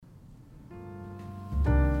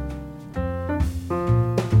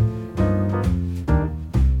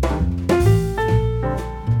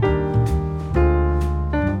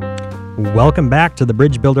Welcome back to the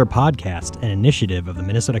Bridge Builder Podcast, an initiative of the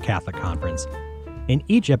Minnesota Catholic Conference. In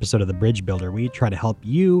each episode of the Bridge Builder, we try to help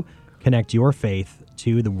you connect your faith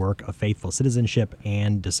to the work of faithful citizenship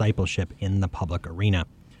and discipleship in the public arena.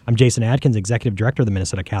 I'm Jason Adkins, Executive Director of the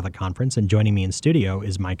Minnesota Catholic Conference, and joining me in studio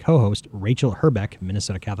is my co-host, Rachel Herbeck,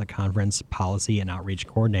 Minnesota Catholic Conference Policy and Outreach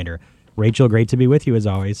Coordinator. Rachel, great to be with you as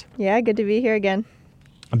always. Yeah, good to be here again.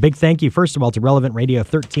 A big thank you, first of all, to Relevant Radio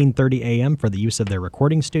 1330 AM for the use of their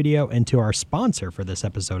recording studio, and to our sponsor for this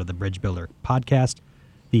episode of the Bridge Builder Podcast,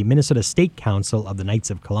 the Minnesota State Council of the Knights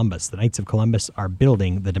of Columbus. The Knights of Columbus are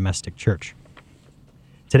building the domestic church.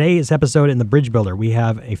 Today's episode in the Bridge Builder, we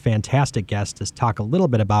have a fantastic guest to talk a little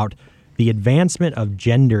bit about the advancement of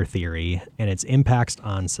gender theory and its impacts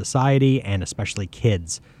on society and especially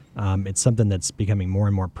kids. It's something that's becoming more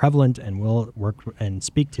and more prevalent, and we'll work and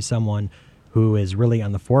speak to someone who is really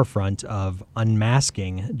on the forefront of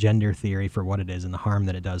unmasking gender theory for what it is and the harm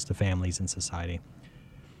that it does to families and society.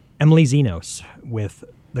 Emily Zinos with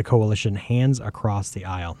the coalition Hands Across the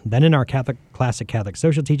Aisle. Then in our Classic Catholic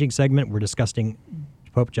Social Teaching segment, we're discussing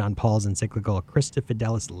Pope John Paul's encyclical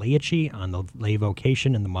Christifidelis Laici on the lay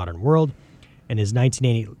vocation in the modern world. In his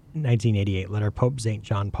 1988 letter, Pope St.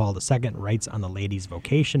 John Paul II writes on the laity's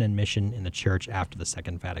vocation and mission in the Church after the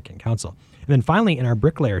Second Vatican Council. And then finally, in our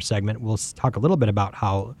Bricklayer segment, we'll talk a little bit about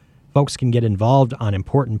how folks can get involved on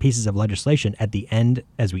important pieces of legislation at the end,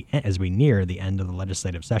 as we near the end of the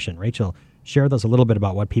legislative session. Rachel, share with us a little bit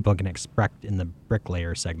about what people can expect in the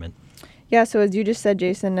Bricklayer segment. Yeah, so as you just said,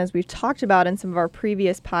 Jason, as we've talked about in some of our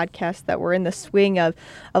previous podcasts, that we're in the swing of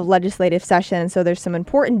legislative session. So there's some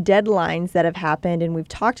important deadlines that have happened, and we've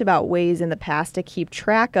talked about ways in the past to keep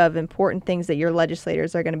track of important things that your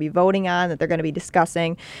legislators are going to be voting on, that they're going to be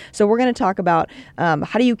discussing. So we're going to talk about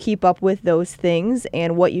how do you keep up with those things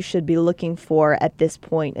and what you should be looking for at this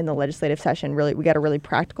point in the legislative session. Really, we got a really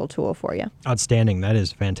practical tool for you. Outstanding. That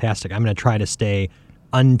is fantastic. I'm going to try to stay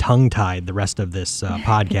untongue-tied the rest of this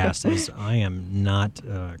podcast, as I am not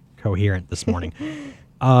coherent this morning.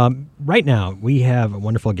 Right now, we have a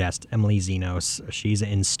wonderful guest, Emily Zinos. She's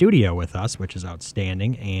in studio with us, which is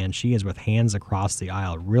outstanding, and she is with Hands Across the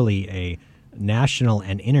Aisle, really a national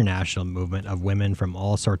and international movement of women from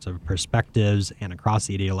all sorts of perspectives and across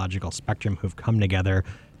the ideological spectrum who've come together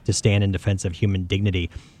to stand in defense of human dignity.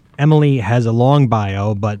 Emily has a long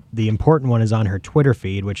bio, but the important one is on her Twitter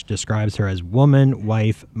feed, which describes her as woman,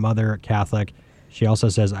 wife, mother, Catholic. She also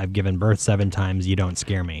says, "I've given birth 7 times. You don't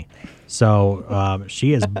scare me." So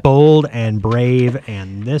she is bold and brave,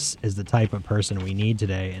 and this is the type of person we need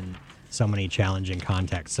today in so many challenging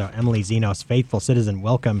contexts. So Emily Zinos, faithful citizen,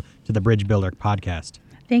 welcome to the Bridge Builder Podcast.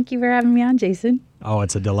 Thank you for having me on, Jason. Oh,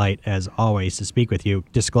 it's a delight, as always, to speak with you.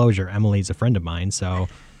 Disclosure, Emily's a friend of mine,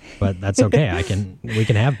 but that's okay. We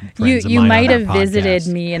can have friends of mine. You might have podcast. visited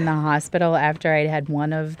me in the hospital after I had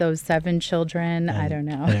one of those 7 children. I don't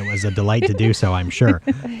know. And it was a delight to do so, I'm sure.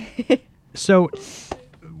 So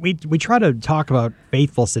we try to talk about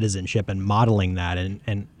faithful citizenship and modeling that.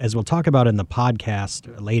 And as we'll talk about in the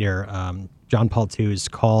podcast later, John Paul II's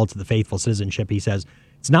call to the faithful citizenship, he says,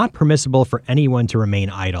 it's not permissible for anyone to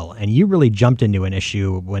remain idle. And you really jumped into an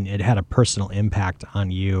issue when it had a personal impact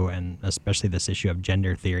on you, and especially this issue of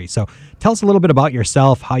gender theory. So tell us a little bit about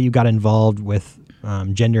yourself, how you got involved with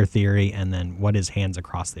gender theory, and then what is Hands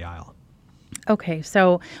Across the Aisle? Okay,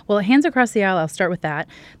 Hands Across the Aisle, I'll start with that.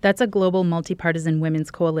 That's a global multi-partisan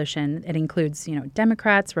women's coalition. It includes,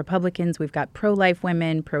 Democrats, Republicans. We've got pro-life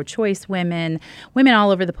women, pro-choice women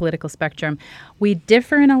all over the political spectrum. We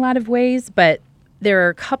differ in a lot of ways, but there are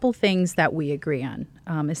a couple things that we agree on.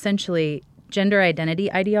 Essentially, gender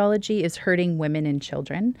identity ideology is hurting women and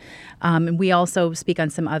children. And we also speak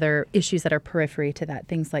on some other issues that are periphery to that,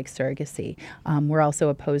 things like surrogacy. We're also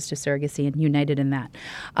opposed to surrogacy and united in that.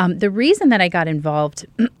 The reason that I got involved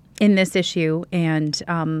in this issue and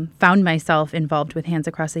found myself involved with Hands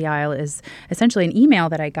Across the Aisle is essentially an email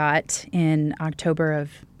that I got in October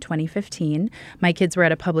of 2015. My kids were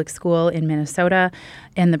at a public school in Minnesota,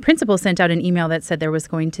 and the principal sent out an email that said there was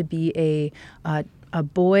going to be a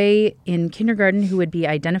boy in kindergarten who would be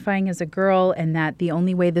identifying as a girl, and that the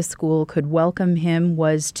only way the school could welcome him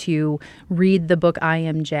was to read the book I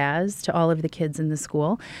Am Jazz to all of the kids in the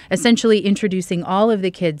school, essentially introducing all of the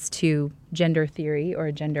kids to gender theory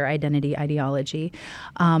or gender identity ideology.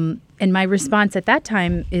 And my response at that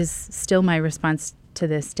time is still my response to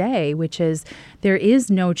this day, which is there is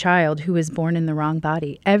no child who is born in the wrong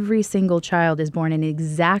body. Every single child is born in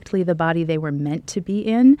exactly the body they were meant to be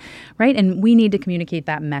in, right? And we need to communicate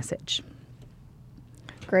that message.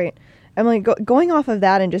 Great. Emily, going off of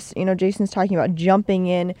that, and just, Jason's talking about jumping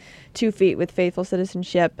in 2 feet with faithful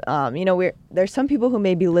citizenship. There's some people who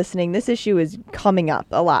may be listening. This issue is coming up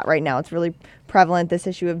a lot right now. It's really prevalent, this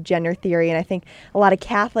issue of gender theory, and I think a lot of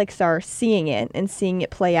Catholics are seeing it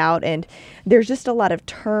play out. And there's just a lot of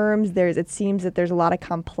terms. It seems that there's a lot of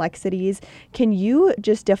complexities. Can you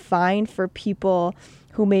just define for people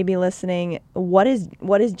who may be listening, what is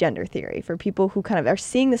gender theory, for people who kind of are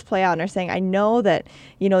seeing this play out and are saying, I know that,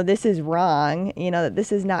 this is wrong, that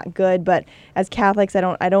this is not good, but as Catholics, I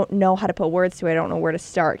don't know how to put words to it. I don't know where to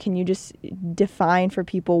start. Can you just define for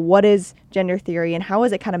people what is gender theory and how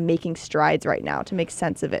is it kind of making strides right now to make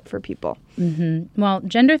sense of it for people? Mm-hmm. Well,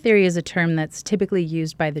 gender theory is a term that's typically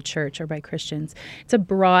used by the church or by Christians. It's a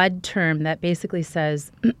broad term that basically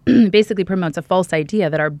promotes a false idea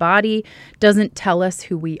that our body doesn't tell us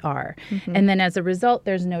who we are. Mm-hmm. And then as a result,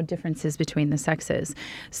 there's no differences between the sexes.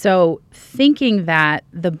 So thinking that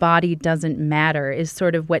the body doesn't matter is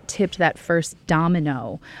sort of what tipped that first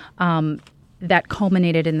domino that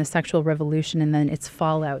culminated in the sexual revolution and then its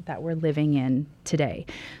fallout that we're living in today.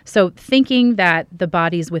 So thinking that the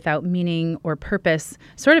body's without meaning or purpose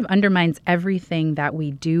sort of undermines everything that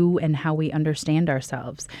we do and how we understand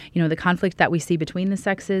ourselves. The conflict that we see between the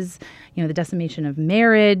sexes, the decimation of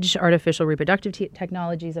marriage, artificial reproductive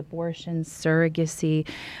technologies, abortion, surrogacy,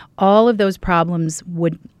 all of those problems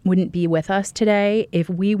wouldn't be with us today if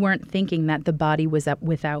we weren't thinking that the body was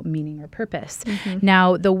without meaning or purpose. Mm-hmm.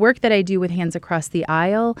 Now, the work that I do with Hands Across the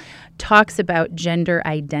Aisle talks about gender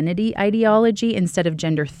identity ideology instead of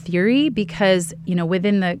gender theory because,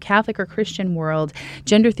 within the Catholic or Christian world,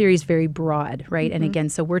 gender theory is very broad, right? Mm-hmm. And again,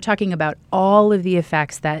 so we're talking about all of the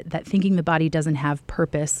effects that thinking the body doesn't have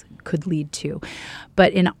purpose could lead to.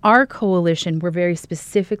 But in our coalition, we're very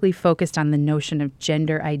specifically focused on the notion of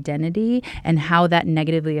gender identity and how that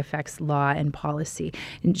negatively affects law and policy.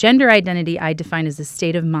 And gender identity I define as a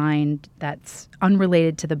state of mind that's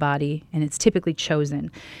unrelated to the body, and it's typically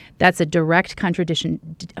chosen. That's a direct contradiction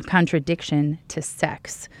to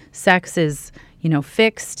sex. Sex is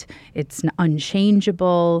fixed, it's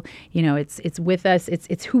unchangeable, it's with us,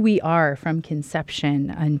 it's who we are from conception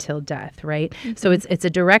until death, right? Mm-hmm. So it's a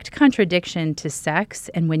direct contradiction to sex,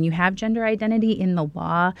 and when you have gender identity in the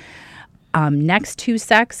law, next to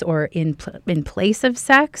sex or in place of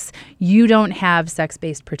sex, you don't have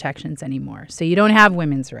sex-based protections anymore. So you don't have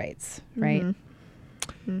women's rights, right?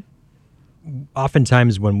 Mm-hmm.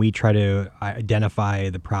 Oftentimes when we try to identify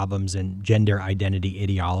the problems in gender identity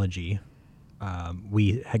ideology,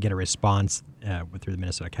 we get a response through the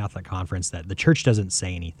Minnesota Catholic Conference that the church doesn't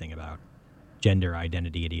say anything about gender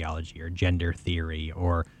identity ideology or gender theory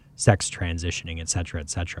or sex transitioning, et cetera, et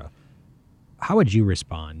cetera. How would you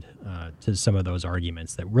respond to some of those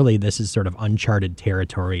arguments that really this is sort of uncharted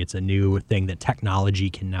territory? It's a new thing that technology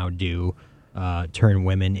can now do, turn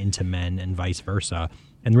women into men and vice versa.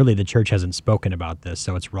 And really the church hasn't spoken about this,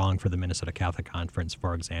 so it's wrong for the Minnesota Catholic Conference,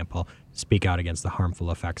 for example, to speak out against the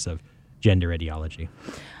harmful effects of gender ideology.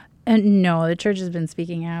 And no, the church has been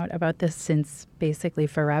speaking out about this since basically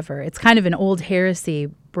forever. It's kind of an old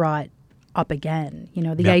heresy brought up again,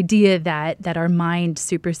 the idea that our mind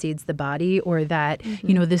supersedes the body, or that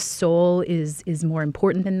the soul is more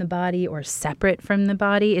important than the body or separate from the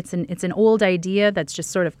body. It's an old idea that's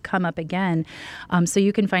just sort of come up again. So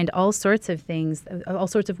you can find all sorts of things, all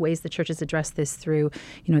sorts of ways the church has addressed this through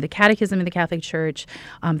the Catechism of the Catholic Church.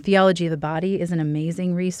 Theology of the Body is an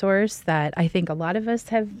amazing resource that I think a lot of us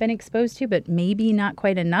have been exposed to, but maybe not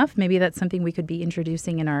quite enough. Maybe that's something we could be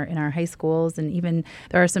introducing in our high schools, and even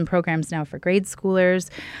there are some programs now for grade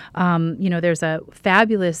schoolers. There's a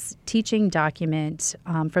fabulous teaching document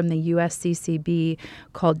from the USCCB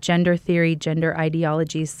called Gender Theory, Gender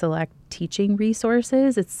Ideology Select Teaching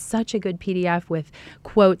Resources. It's such a good PDF with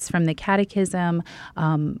quotes from the Catechism,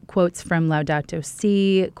 quotes from Laudato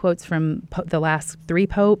Si, quotes from the last 3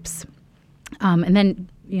 popes. And then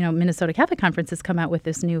Minnesota Catholic Conference has come out with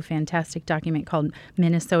this new fantastic document called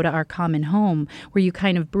Minnesota, Our Common Home, where you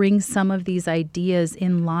kind of bring some of these ideas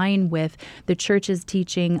in line with the church's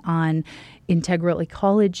teaching on integral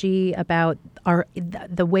ecology, about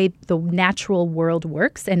the way the natural world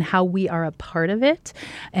works and how we are a part of it.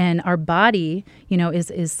 And our body,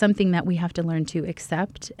 is something that we have to learn to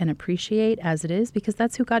accept and appreciate as it is, because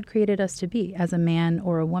that's who God created us to be, as a man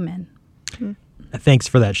or a woman. Mm-hmm. Thanks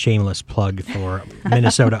for that shameless plug for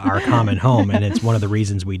Minnesota, Our Common Home. And it's one of the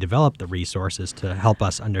reasons we developed the resources to help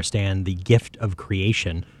us understand the gift of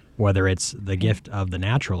creation, whether it's the gift of the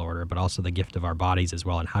natural order, but also the gift of our bodies as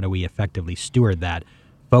well. And how do we effectively steward that,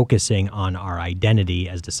 focusing on our identity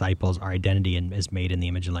as disciples. Our identity is made in the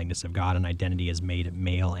image and likeness of God, and identity is made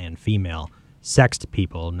male and female. sexed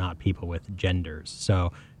people, not people with genders.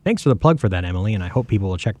 So thanks for the plug for that, Emily, and I hope people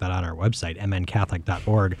will check that out on our website,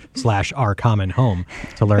 mncatholic.org/ourcommonhome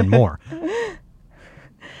to learn more.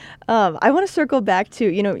 I want to circle back to,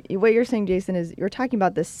 what you're saying, Jason, is you're talking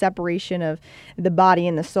about the separation of the body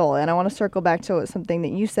and the soul. And I want to circle back to something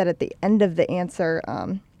that you said at the end of the answer,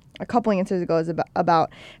 a couple answers ago, is about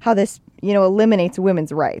how this, eliminates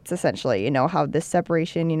women's rights, essentially. How this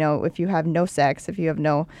separation, if you have no sex, if you have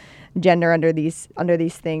no gender under these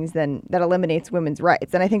things, then that eliminates women's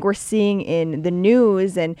rights. And I think we're seeing in the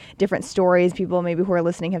news and different stories, people maybe who are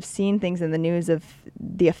listening have seen things in the news of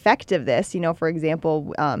the effect of this, for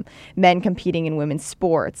example, men competing in women's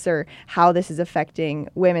sports, or how this is affecting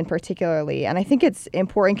women particularly. And I think it's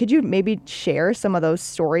important. Could you maybe share some of those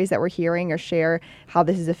stories that we're hearing, or share how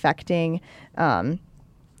this is affecting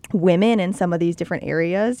women in some of these different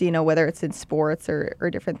areas, whether it's in sports or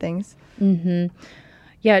different things? Mm-hmm.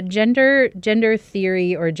 Yeah, gender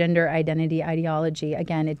theory or gender identity ideology,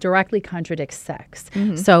 again, it directly contradicts sex.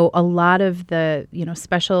 Mm-hmm. So a lot of the,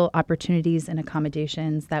 special opportunities and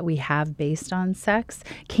accommodations that we have based on sex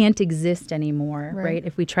can't exist anymore, right?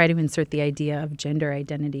 If we try to insert the idea of gender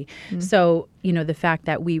identity. Mm-hmm. So, the fact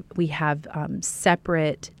that we have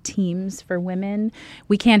separate teams for women,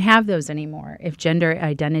 we can't have those anymore if gender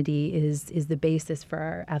identity is the basis for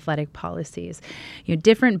our athletic policies.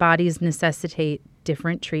 Different bodies necessitate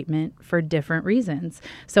different treatment for different reasons.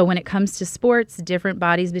 So when it comes to sports, different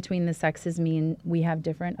bodies between the sexes mean we have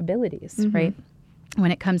different abilities, mm-hmm. right?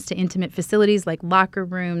 When it comes to intimate facilities like locker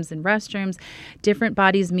rooms and restrooms, different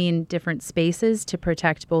bodies mean different spaces to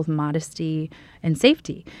protect both modesty and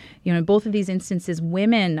safety. In both of these instances,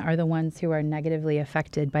 women are the ones who are negatively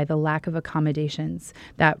affected by the lack of accommodations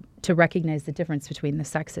that to recognize the difference between the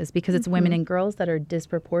sexes, because it's mm-hmm. women and girls that are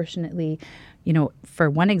disproportionately, for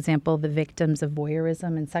one example, the victims of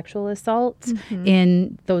voyeurism and sexual assault mm-hmm.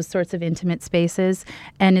 in those sorts of intimate spaces.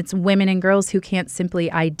 And it's women and girls who can't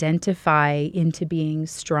simply identify into being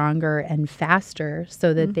stronger and faster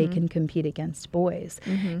so that mm-hmm. they can compete against boys.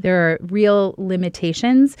 Mm-hmm. There are real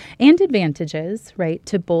limitations and advantages, right,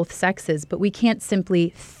 to both sexes, but we can't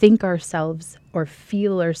simply think ourselves or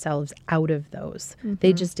feel ourselves out of those. Mm-hmm.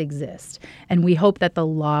 They just exist. And we hope that the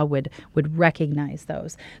law would recognize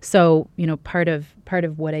those. So, part of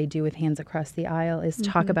what I do with Hands Across the Aisle is mm-hmm.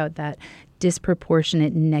 talk about that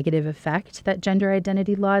disproportionate negative effect that gender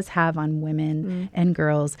identity laws have on women mm-hmm. and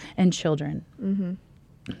girls and children. Mm-hmm.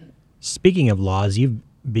 Speaking of laws, you've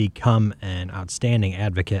become an outstanding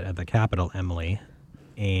advocate at the Capitol, Emily,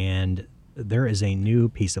 and there is a new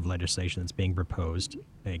piece of legislation that's being proposed,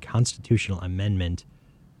 a constitutional amendment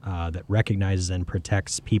that recognizes and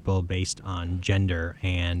protects people based on gender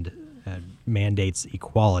and mandates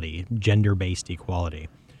equality, gender-based equality.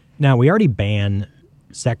 Now, we already ban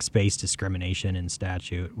sex-based discrimination in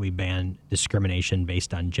statute. We ban discrimination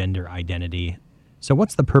based on gender identity. So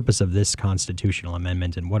what's the purpose of this constitutional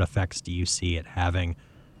amendment, and what effects do you see it having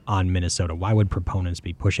on Minnesota? Why would proponents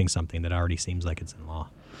be pushing something that already seems like it's in law?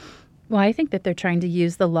 Well, I think that they're trying to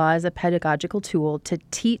use the law as a pedagogical tool to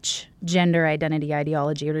teach gender identity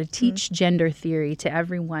ideology or to teach mm-hmm. gender theory to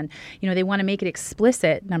everyone. They want to make it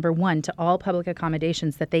explicit, number one, to all public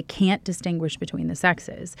accommodations that they can't distinguish between the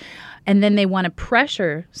sexes. And then they want to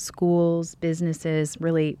pressure schools, businesses,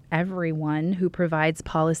 really everyone who provides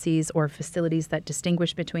policies or facilities that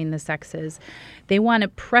distinguish between the sexes. They want to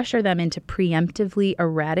pressure them into preemptively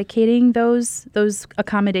eradicating those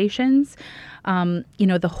accommodations.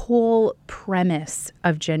 The whole premise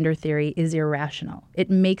of gender theory is irrational. It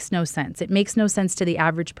makes no sense. It makes no sense to the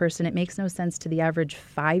average person. It makes no sense to the average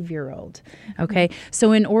 5-year-old. Okay? Mm-hmm.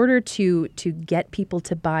 So in order to get people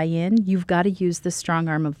to buy in, you've got to use the strong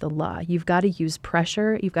arm of the law. You've got to use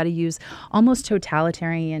pressure. You've got to use almost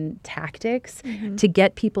totalitarian tactics mm-hmm. to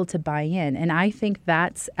get people to buy in. And I think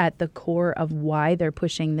that's at the core of why they're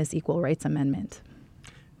pushing this equal rights amendment.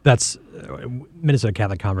 That's Minnesota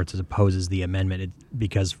Catholic Conference opposes the amendment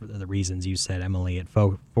because for the reasons you said, Emily, it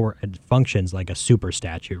functions like a super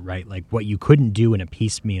statute, right? Like what you couldn't do in a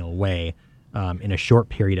piecemeal way in a short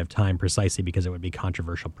period of time, precisely because it would be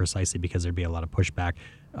controversial, precisely because there'd be a lot of pushback.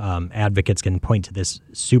 Advocates can point to this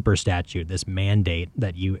super statute, this mandate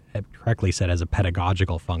that you correctly said has a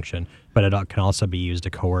pedagogical function, but it can also be used to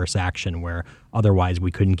coerce action where otherwise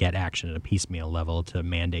we couldn't get action at a piecemeal level to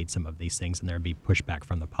mandate some of these things, and there'd be pushback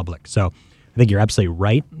from the public. So I think you're absolutely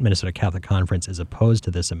right. Minnesota Catholic Conference is opposed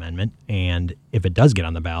to this amendment, and if it does get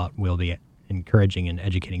on the ballot, we'll be encouraging and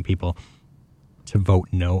educating people to vote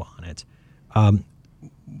no on it.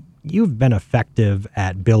 You've been effective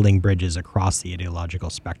at building bridges across the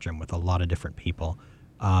ideological spectrum with a lot of different people.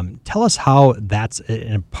 Tell us how that's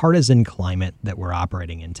in a partisan climate that we're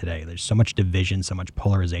operating in today. There's so much division, so much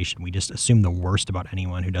polarization. We just assume the worst about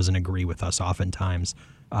anyone who doesn't agree with us oftentimes.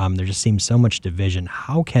 There just seems so much division.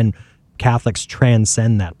 How can Catholics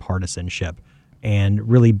transcend that partisanship and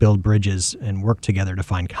really build bridges and work together to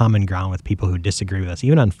find common ground with people who disagree with us,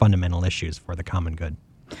 even on fundamental issues for the common good?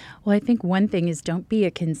 Well, I think one thing is don't be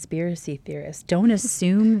a conspiracy theorist. Don't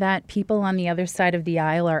assume that people on the other side of the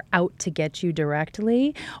aisle are out to get you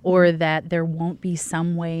directly, or that there won't be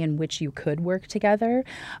some way in which you could work together.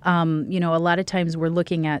 A lot of times we're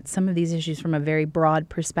looking at some of these issues from a very broad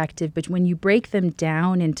perspective, but when you break them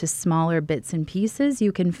down into smaller bits and pieces,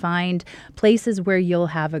 you can find places where you'll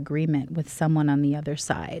have agreement with someone on the other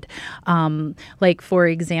side. Like, for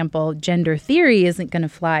example, gender theory isn't going to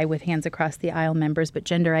fly with Hands Across the Aisle members, but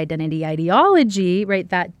gender identity ideology, right,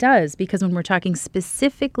 that does, because when we're talking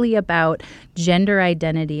specifically about gender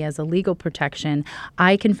identity as a legal protection,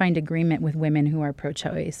 I can find agreement with women who are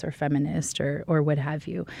pro-choice or feminist or what have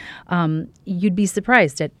you. You'd be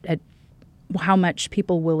surprised at how much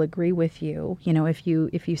people will agree with you,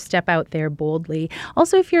 if you step out there boldly.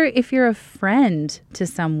 Also, if you're a friend to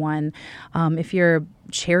someone, if you're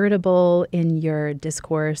charitable in your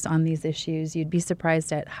discourse on these issues, you'd be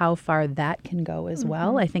surprised at how far that can go as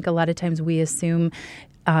well. I think a lot of times we assume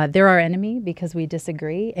they're our enemy because we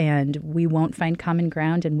disagree and we won't find common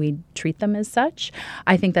ground and we treat them as such.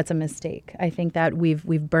 I think that's a mistake. I think that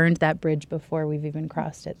we've burned that bridge before we've even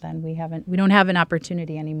crossed it. Then we don't have an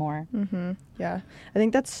opportunity anymore. Yeah, I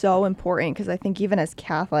think that's so important because I think even as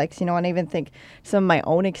Catholics, and I even think some of my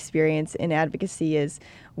own experience in advocacy is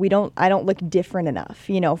I don't look different enough,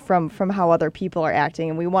 from how other people are acting,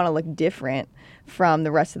 and we want to look different from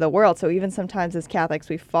the rest of the world. So even sometimes as Catholics,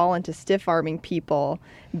 we fall into stiff-arming people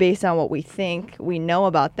based on what we think we know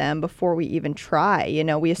about them before we even try.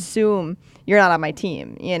 We assume you're not on my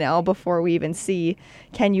team, before we even see,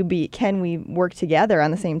 can we work together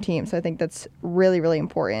on the same team? So I think that's really, really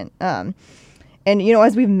important. And,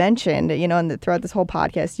 as we've mentioned, throughout this whole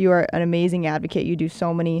podcast, you are an amazing advocate. You do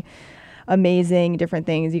so many amazing different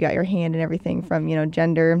things. You got your hand in everything from,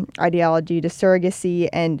 gender ideology to surrogacy.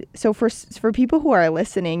 And so for people who are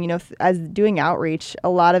listening, as doing outreach, a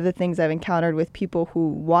lot of the things I've encountered with people who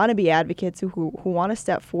want to be advocates, who want to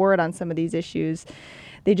step forward on some of these issues,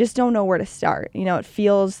 they just don't know where to start.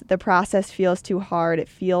 The process feels too hard. It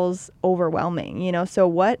feels overwhelming, so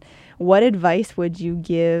what advice would you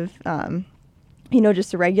give,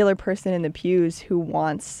 just a regular person in the pews who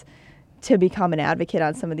wants to become an advocate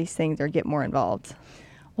on some of these things or get more involved?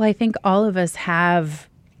 Well, I think all of us have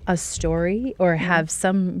a story or have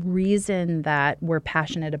some reason that we're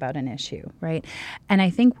passionate about an issue, right? And I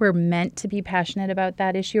think we're meant to be passionate about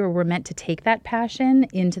that issue, or we're meant to take that passion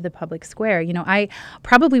into the public square. I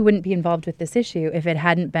probably wouldn't be involved with this issue if it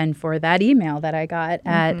hadn't been for that email that I got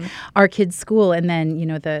at our kids' school, and then,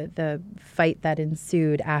 the fight that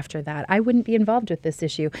ensued after that. I wouldn't be involved with this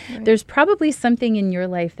issue. Right. There's probably something in your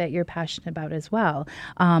life that you're passionate about as well.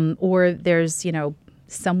 Or there's,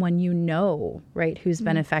 someone right, who's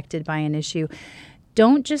been affected by an issue.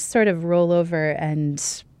 Don't just sort of roll over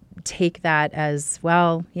and take that as,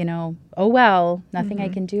 nothing I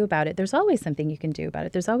can do about it. There's always something you can do about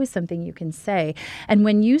it. There's always something you can say. And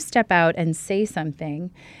when you step out and say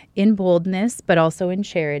something in boldness, but also in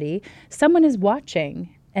charity, someone is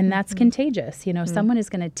watching. And that's contagious. Someone is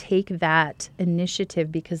going to take that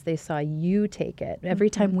initiative because they saw you take it. Every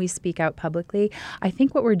time we speak out publicly, I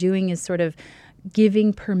think what we're doing is sort of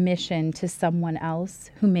giving permission to someone else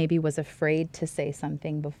who maybe was afraid to say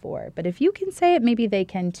something before. But if you can say it, maybe they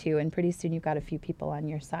can too. And pretty soon you've got a few people on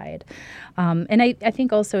your side. And I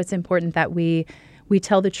think also it's important that we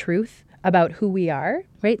tell the truth about who we are,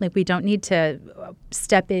 right? Like, we don't need to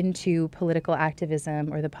step into political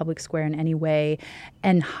activism or the public square in any way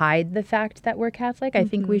and hide the fact that we're Catholic. I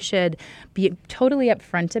think we should be totally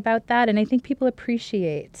upfront about that. And I think people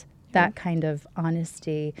appreciate that kind of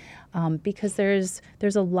honesty because there's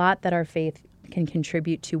a lot that our faith can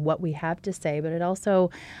contribute to what we have to say, but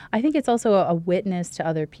I think it's also a witness to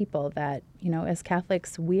other people that, as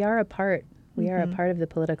Catholics, we are a part of the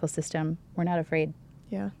political system. We're not afraid.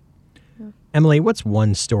 Yeah. Emily, what's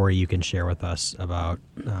one story you can share with us about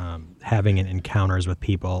having encounters with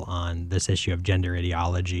people on this issue of gender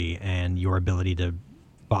ideology and your ability to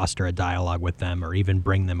foster a dialogue with them or even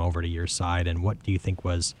bring them over to your side? And what do you think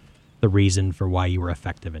was the reason for why you were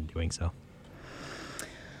effective in doing so?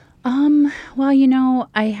 Well,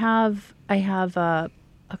 I have a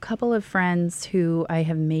a couple of friends who I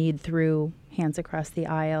have made through Hands Across the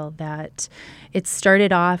Aisle that it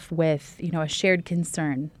started off with, a shared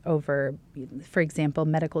concern over, for example,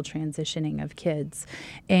 medical transitioning of kids.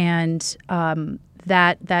 And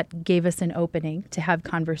that gave us an opening to have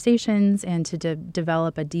conversations and to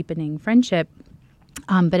develop a deepening friendship.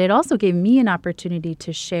 But it also gave me an opportunity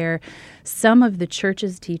to share some of the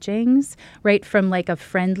church's teachings, right, from like a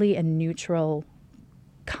friendly and neutral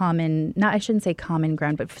I shouldn't say common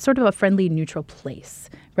ground, but sort of a friendly, neutral place,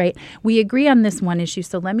 right? We agree on this one issue,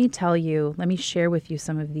 so let me share with you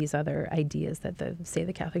some of these other ideas that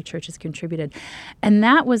the Catholic Church has contributed. And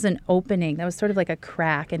that was an opening. That was sort of like a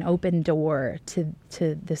crack, an open door to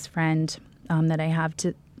this friend that I have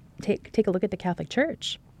to take a look at the Catholic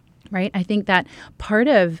Church. Right. I think that part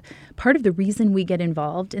of the reason we get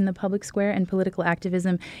involved in the public square and political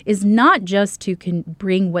activism is not just to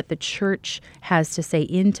bring what the church has to say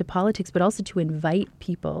into politics, but also to invite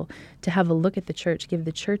people to have a look at the church, give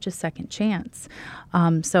the church a second chance.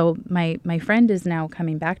 So my friend is now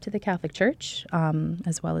coming back to the Catholic Church,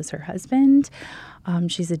 as well as her husband.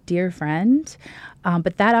 She's a dear friend.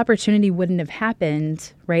 But that opportunity wouldn't have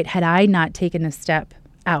happened, right, had I not taken a step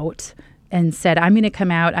out and said, I'm going to come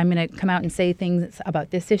out and say things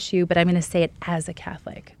about this issue, but I'm going to say it as a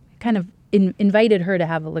Catholic. Kind of invited her to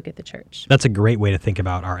have a look at the church. That's a great way to think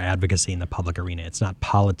about our advocacy in the public arena. It's not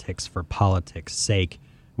politics for politics' sake.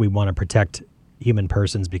 We want to protect human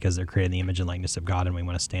persons because they're created in the image and likeness of God, and we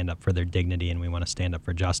want to stand up for their dignity, and we want to stand up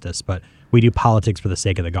for justice. But we do politics for the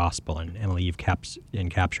sake of the gospel, and Emily, you've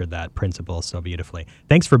captured that principle so beautifully.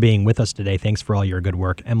 Thanks for being with us today. Thanks for all your good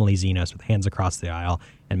work. Emily Zinos with Hands Across the Aisle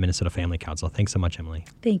and Minnesota Family Council. Thanks so much, Emily.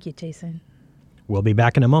 Thank you, Jason. We'll be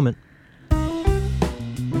back in a moment.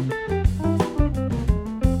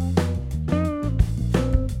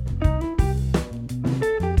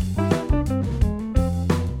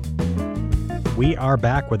 We are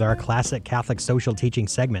back with our classic Catholic social teaching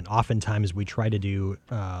segment. Oftentimes we try to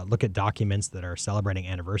look at documents that are celebrating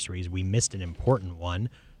anniversaries. We missed an important one.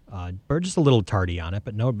 We're just a little tardy on it,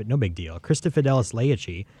 but no big deal. Christifidelis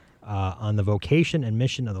Laici on the vocation and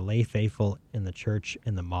mission of the lay faithful in the church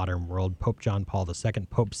in the modern world. Pope John Paul II,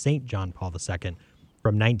 Pope St. John Paul II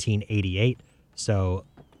from 1988. So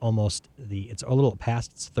it's a little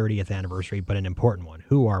past its 30th anniversary, but an important one.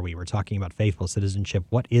 Who are we? We're talking about faithful citizenship.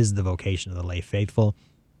 What is the vocation of the lay faithful?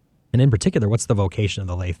 And in particular, what's the vocation of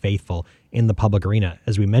the lay faithful in the public arena?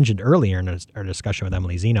 As we mentioned earlier in our discussion with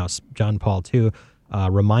Emily Zinos, John Paul II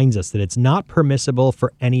reminds us that it's not permissible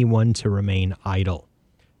for anyone to remain idle.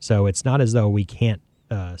 So it's not as though we can't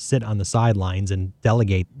sit on the sidelines and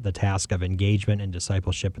delegate the task of engagement and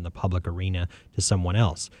discipleship in the public arena to someone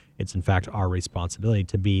else. It's in fact our responsibility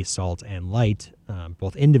to be salt and light,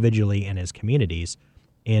 both individually and as communities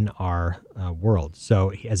in our world.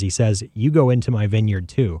 So as he says, you go into my vineyard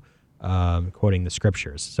too, quoting the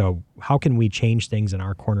scriptures. So how can we change things in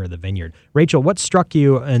our corner of the vineyard? Rachel, what struck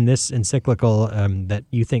you in this encyclical that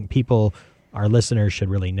you think our listeners should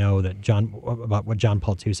really know about what John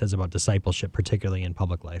Paul II says about discipleship, particularly in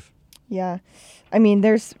public life? Yeah. I mean,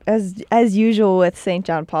 there's, as usual with St.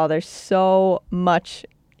 John Paul, there's so much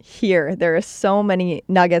here. There are so many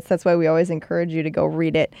nuggets. That's why we always encourage you to go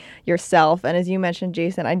read it yourself. And as you mentioned,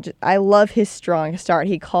 Jason, I love his strong start.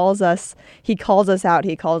 He calls us out.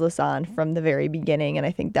 He calls us on from the very beginning. And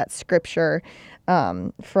I think that scripture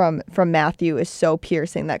from Matthew is so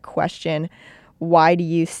piercing. That question, why do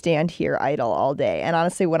you stand here idle all day? And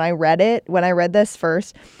honestly, when I read this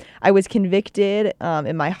first, I was convicted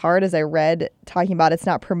in my heart as I read, talking about it's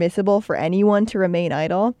not permissible for anyone to remain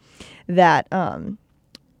idle, that,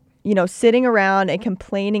 sitting around and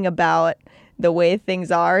complaining about the way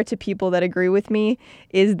things are to people that agree with me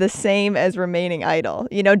is the same as remaining idle.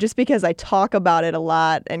 Just because I talk about it a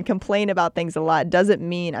lot and complain about things a lot doesn't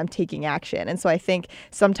mean I'm taking action. And so I think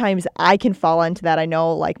sometimes I can fall into that. I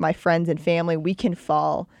know, like my friends and family, we can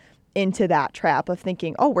fall into that trap of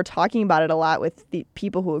thinking, oh, we're talking about it a lot with the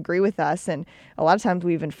people who agree with us. And a lot of times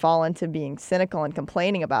we even fall into being cynical and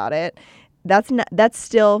complaining about it. That's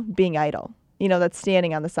still being idle. That's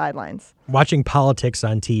standing on the sidelines. Watching politics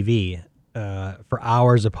on TV for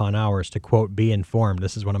hours upon hours, to quote, be informed.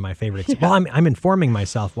 This is one of my favorites. Yeah. Well, I'm informing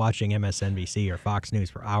myself watching MSNBC or Fox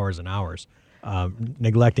News for hours and hours,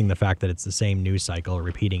 neglecting the fact that it's the same news cycle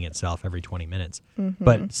repeating itself every 20 minutes. Mm-hmm.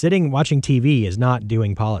 But watching TV is not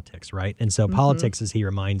doing politics, right? And so politics, as he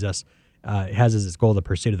reminds us, has as its goal the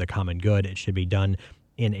pursuit of the common good. It should be done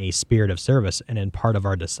in a spirit of service and as part of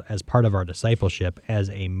our discipleship, as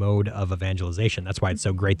a mode of evangelization. That's why it's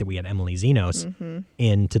so great that we had Emily Zinos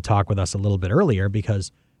in to talk with us a little bit earlier,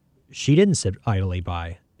 because she didn't sit idly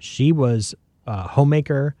by. She was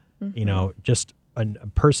homemaker, just a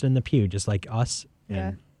person in the pew, just like us.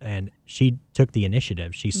 And she took the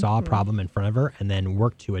initiative. She saw a problem in front of her and then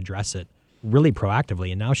worked to address it really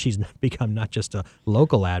proactively. And now she's become not just a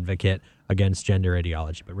local advocate against gender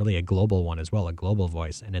ideology, but really a global one as well, a global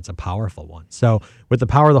voice. And it's a powerful one. So with the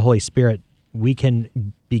power of the Holy Spirit, we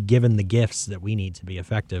can be given the gifts that we need to be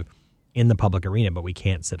effective in the public arena, but we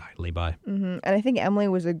can't sit idly by. And I think Emily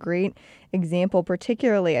was a great example,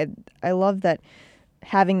 particularly. I love that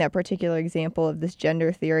having that particular example of this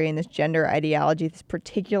gender theory and this gender ideology, this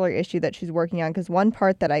particular issue that she's working on. Because one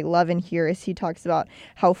part that I love in here is he talks about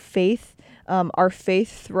how our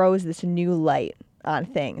faith throws this new light on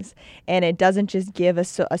things. And it doesn't just give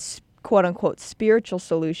us a quote unquote spiritual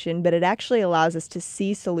solution, but it actually allows us to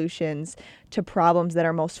see solutions to problems that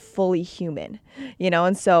are most fully human,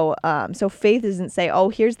 and so faith doesn't say, oh,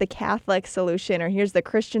 here's the Catholic solution or here's the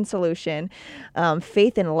Christian solution.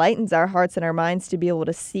 Faith enlightens our hearts and our minds to be able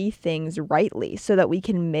to see things rightly so that we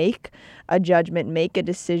can make a judgment, make a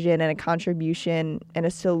decision and a contribution and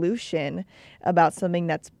a solution about something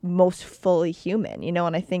that's most fully human,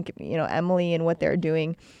 and I think, Emily and what they're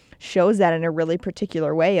doing shows that in a really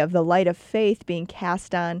particular way, of the light of faith being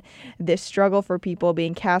cast on this struggle for people,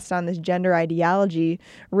 being cast on this gender ideology,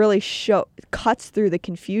 really cuts through the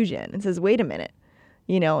confusion and says, wait a minute,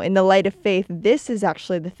 in the light of faith, this is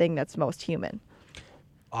actually the thing that's most human.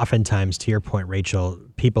 Oftentimes, to your point, Rachel,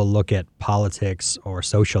 people look at politics or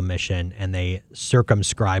social mission and they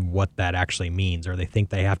circumscribe what that actually means, or they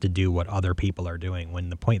think they have to do what other people are doing,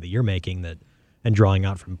 when the point that you're making and drawing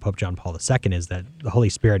out from Pope John Paul II is that the Holy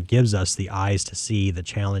Spirit gives us the eyes to see the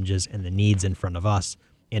challenges and the needs in front of us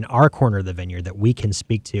in our corner of the vineyard that we can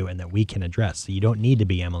speak to and that we can address. So you don't need to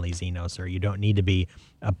be Emily Zinos, or you don't need to be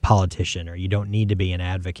a politician, or you don't need to be an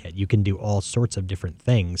advocate. You can do all sorts of different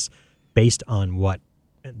things based on what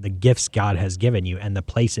the gifts God has given you and the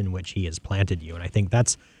place in which he has planted you. And I think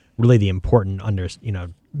that's really the important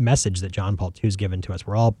message that John Paul II has given to us.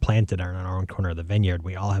 We're all planted in our own corner of the vineyard.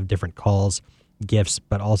 We all have different calls, gifts,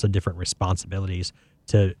 but also different responsibilities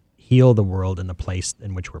to heal the world in the place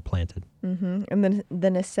in which we're planted. And then the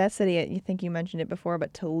necessity, I think you mentioned it before,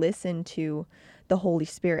 but to listen to the Holy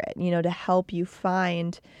Spirit, to help you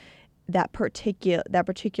find that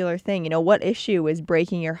particular thing. What issue is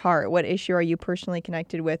breaking your heart? What issue are you personally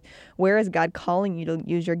connected with? Where is God calling you to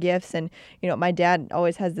use your gifts? And, my dad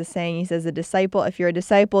always has this saying, he says, if you're a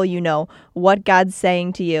disciple, you know what God's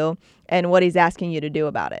saying to you and what he's asking you to do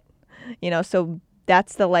about it. So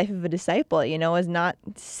that's the life of a disciple, is not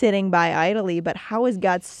sitting by idly, but how is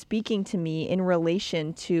God speaking to me in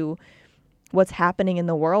relation to what's happening in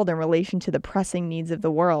the world, in relation to the pressing needs of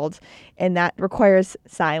the world. And that requires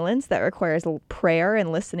silence, that requires prayer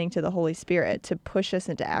and listening to the Holy Spirit to push us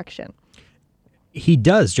into action. He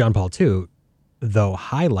does, John Paul II, though,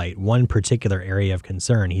 highlight one particular area of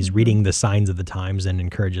concern. He's reading the signs of the times and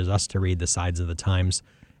encourages us to read the signs of the times.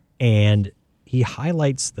 And he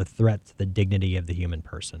highlights the threat to the dignity of the human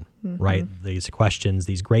person, right? These questions,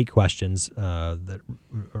 these great questions that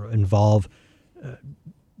involve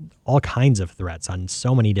all kinds of threats on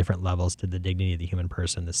so many different levels to the dignity of the human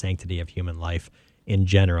person, the sanctity of human life in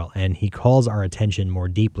general. And he calls our attention more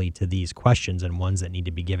deeply to these questions and ones that need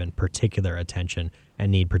to be given particular attention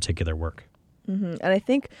and need particular work. And I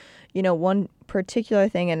think, one particular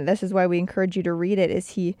thing, and this is why we encourage you to read it,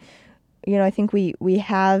 is I think we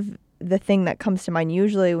have the thing that comes to mind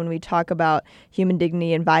usually when we talk about human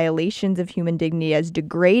dignity and violations of human dignity as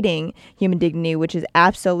degrading human dignity, which is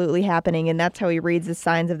absolutely happening. And that's how he reads the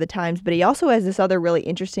signs of the times. But he also has this other really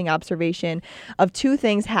interesting observation of two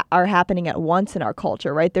things are happening at once in our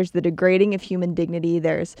culture, right? There's the degrading of human dignity.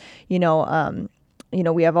 There's, we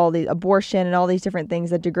have all the abortion and all these different things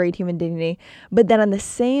that degrade human dignity. But then at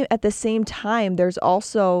the same time, there's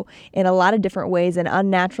also, in a lot of different ways, an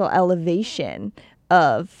unnatural elevation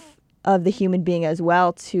of the human being as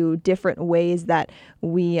well, to different ways that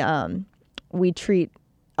we treat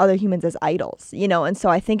other humans as idols, and so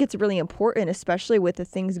I think it's really important, especially with the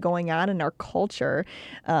things going on in our culture.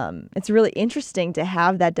 It's really interesting to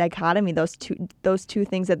have that dichotomy, those two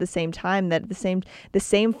things at the same time, that the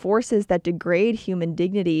same forces that degrade human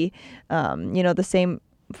dignity, the same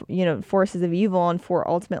forces of evil and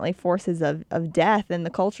ultimately forces of death and the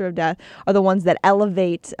culture of death are the ones that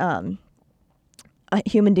elevate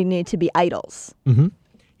human dignity to be idols.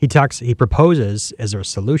 He proposes as a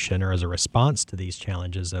solution or as a response to these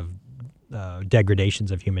challenges of degradations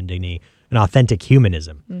of human dignity, an authentic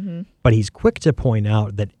humanism. But he's quick to point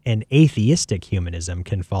out that an atheistic humanism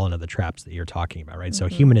can fall into the traps that you're talking about, right? So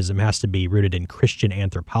humanism has to be rooted in Christian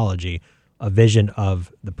anthropology, a vision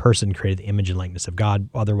of the person created in the image and likeness of God.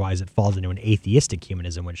 Otherwise, it falls into an atheistic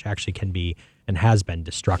humanism, which actually can be and has been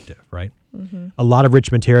destructive, right? Mm-hmm. A lot of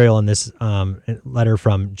rich material in this letter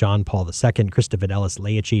from John Paul II, Christifidelis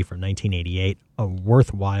Laici from 1988, a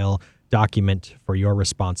worthwhile document for your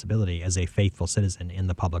responsibility as a faithful citizen in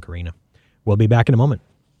the public arena. We'll be back in a moment.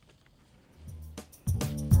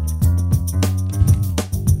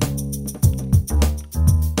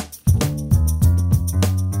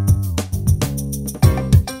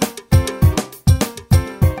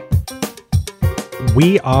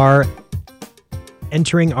 We are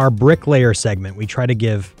entering our Bricklayer segment. We try to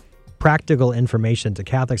give practical information to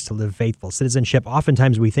Catholics to live faithful citizenship.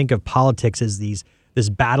 Oftentimes we think of politics as this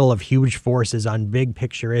battle of huge forces on big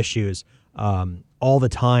picture issues all the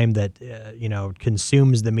time that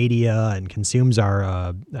consumes the media and consumes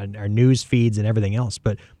our news feeds and everything else.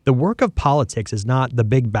 But the work of politics is not the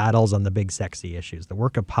big battles on the big sexy issues. The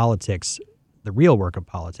work of politics, the real work of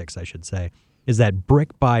politics, I should say, is that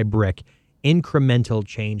brick by brick, incremental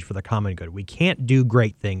change for the common good. We can't do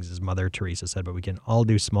great things, as Mother Teresa said, but we can all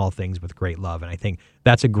do small things with great love. And I think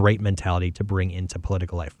that's a great mentality to bring into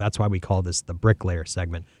political life. That's why we call this the Bricklayer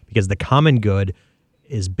segment, because the common good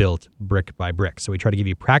is built brick by brick. So we try to give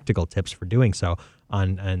you practical tips for doing so.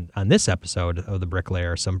 On this episode of the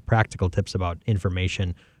Bricklayer, some practical tips about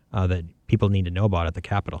information that people need to know about at the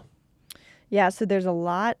Capitol. Yeah, so there's a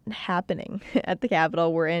lot happening at the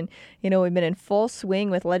Capitol. We've been in full swing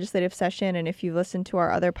with legislative session, and if you've listened to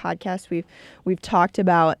our other podcasts, we've talked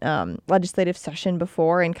about legislative session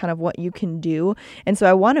before and kind of what you can do. And so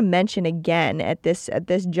I want to mention again at this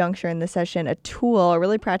juncture in the session a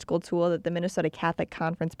really practical tool that the Minnesota Catholic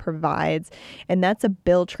Conference provides, and that's a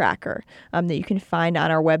bill tracker that you can find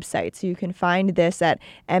on our website. So you can find this at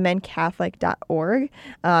mncatholic.org,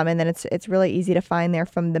 and then it's really easy to find there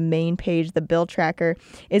from the main page. The bill tracker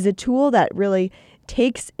is a tool that really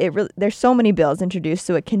takes it. There's so many bills introduced,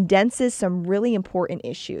 so it condenses some really important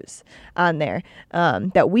issues on there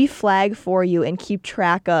that we flag for you and keep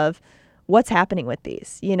track of what's happening with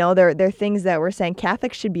these. They're things that we're saying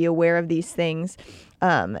Catholics should be aware of these things,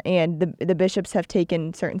 and the bishops have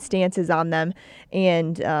taken certain stances on them,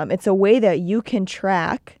 and it's a way that you can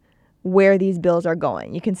track where these bills are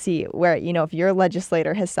going. You can see where, if your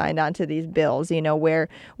legislator has signed on to these bills, where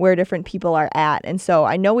different people are at. And so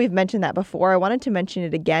I know we've mentioned that before. I wanted to mention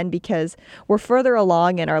it again because we're further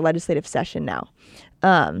along in our legislative session now.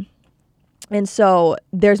 And so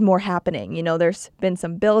there's more happening. There's been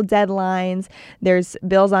some bill deadlines. There's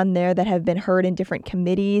bills on there that have been heard in different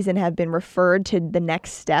committees and have been referred to the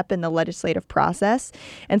next step in the legislative process.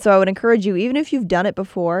 And so I would encourage you, even if you've done it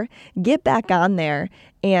before, get back on there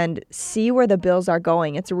and see where the bills are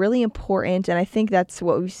going. It's really important, and I think that's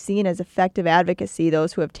what we've seen as effective advocacy,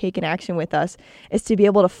 those who have taken action with us, is to be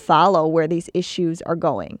able to follow where these issues are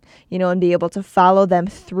going, and be able to follow them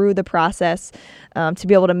through the process, to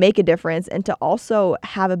be able to make a difference, and to also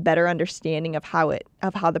have a better understanding of how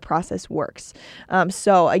the process works.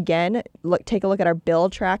 So again, take a look at our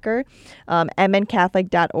bill tracker.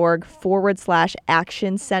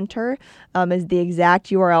 mncatholic.org/action center is the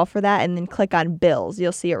exact URL for that, and then click on bills.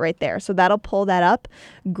 You'll see it right there. So that'll pull that up.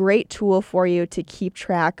 Great tool for you to keep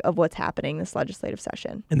track of what's happening this legislative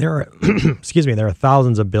session. And there are, there are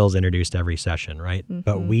thousands of bills introduced every session, right? Mm-hmm.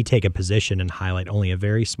 But we take a position and highlight only a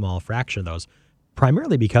very small fraction of those,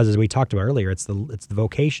 primarily because, as we talked about earlier, it's the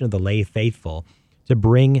vocation of the lay faithful to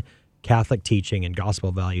bring Catholic teaching and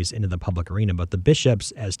gospel values into the public arena. But the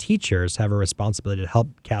bishops, as teachers, have a responsibility to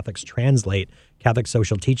help Catholics translate Catholic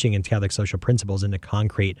social teaching and Catholic social principles into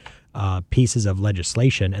concrete pieces of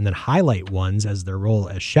legislation, and then highlight ones as their role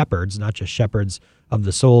as shepherds, not just shepherds of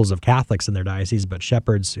the souls of Catholics in their diocese, but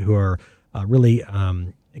shepherds who are really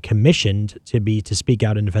commissioned to speak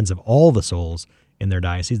out in defense of all the souls in their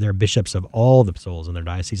diocese. They're bishops of all the souls in their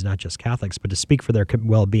diocese, not just Catholics, but to speak for their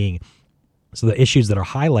well-being. So the issues that are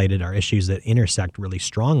highlighted are issues that intersect really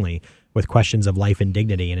strongly with questions of life and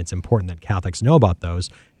dignity, and it's important that Catholics know about those,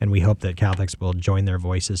 and we hope that Catholics will join their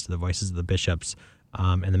voices to the voices of the bishops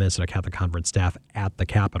and the Minnesota Catholic Conference staff at the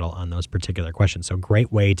Capitol on those particular questions. So great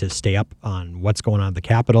way to stay up on what's going on at the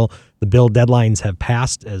Capitol. The bill deadlines have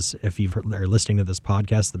passed, as if you are listening to this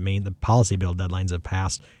podcast, the policy bill deadlines have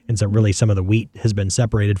passed. And so really some of the wheat has been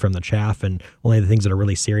separated from the chaff, and only the things that are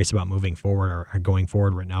really serious about moving forward are going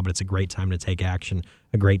forward right now. But it's a great time to take action,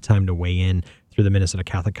 a great time to weigh in through the Minnesota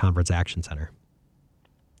Catholic Conference Action Center.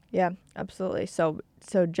 Yeah, absolutely. So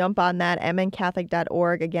jump on that,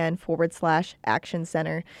 mncatholic.org, again, /action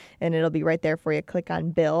center, and it'll be right there for you. Click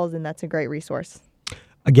on bills, and that's a great resource.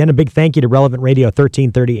 Again, a big thank you to Relevant Radio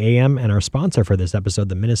 1330 AM and our sponsor for this episode,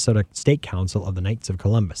 the Minnesota State Council of the Knights of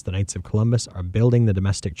Columbus. The Knights of Columbus are building the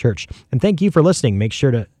domestic church. And thank you for listening. Make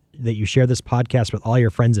sure that you share this podcast with all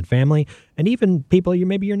your friends and family, and even people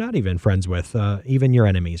maybe you're not even friends with, even your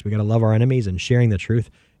enemies. We got to love our enemies, and sharing the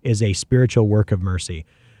truth is a spiritual work of mercy.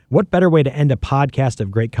 What better way to end a podcast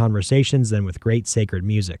of great conversations than with great sacred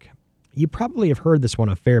music? You probably have heard this one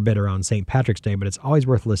a fair bit around St. Patrick's Day, but it's always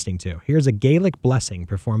worth listening to. Here's a Gaelic blessing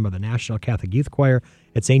performed by the National Catholic Youth Choir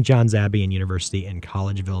at St. John's Abbey and University in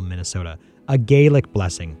Collegeville, Minnesota. A Gaelic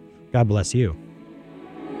blessing. God bless you.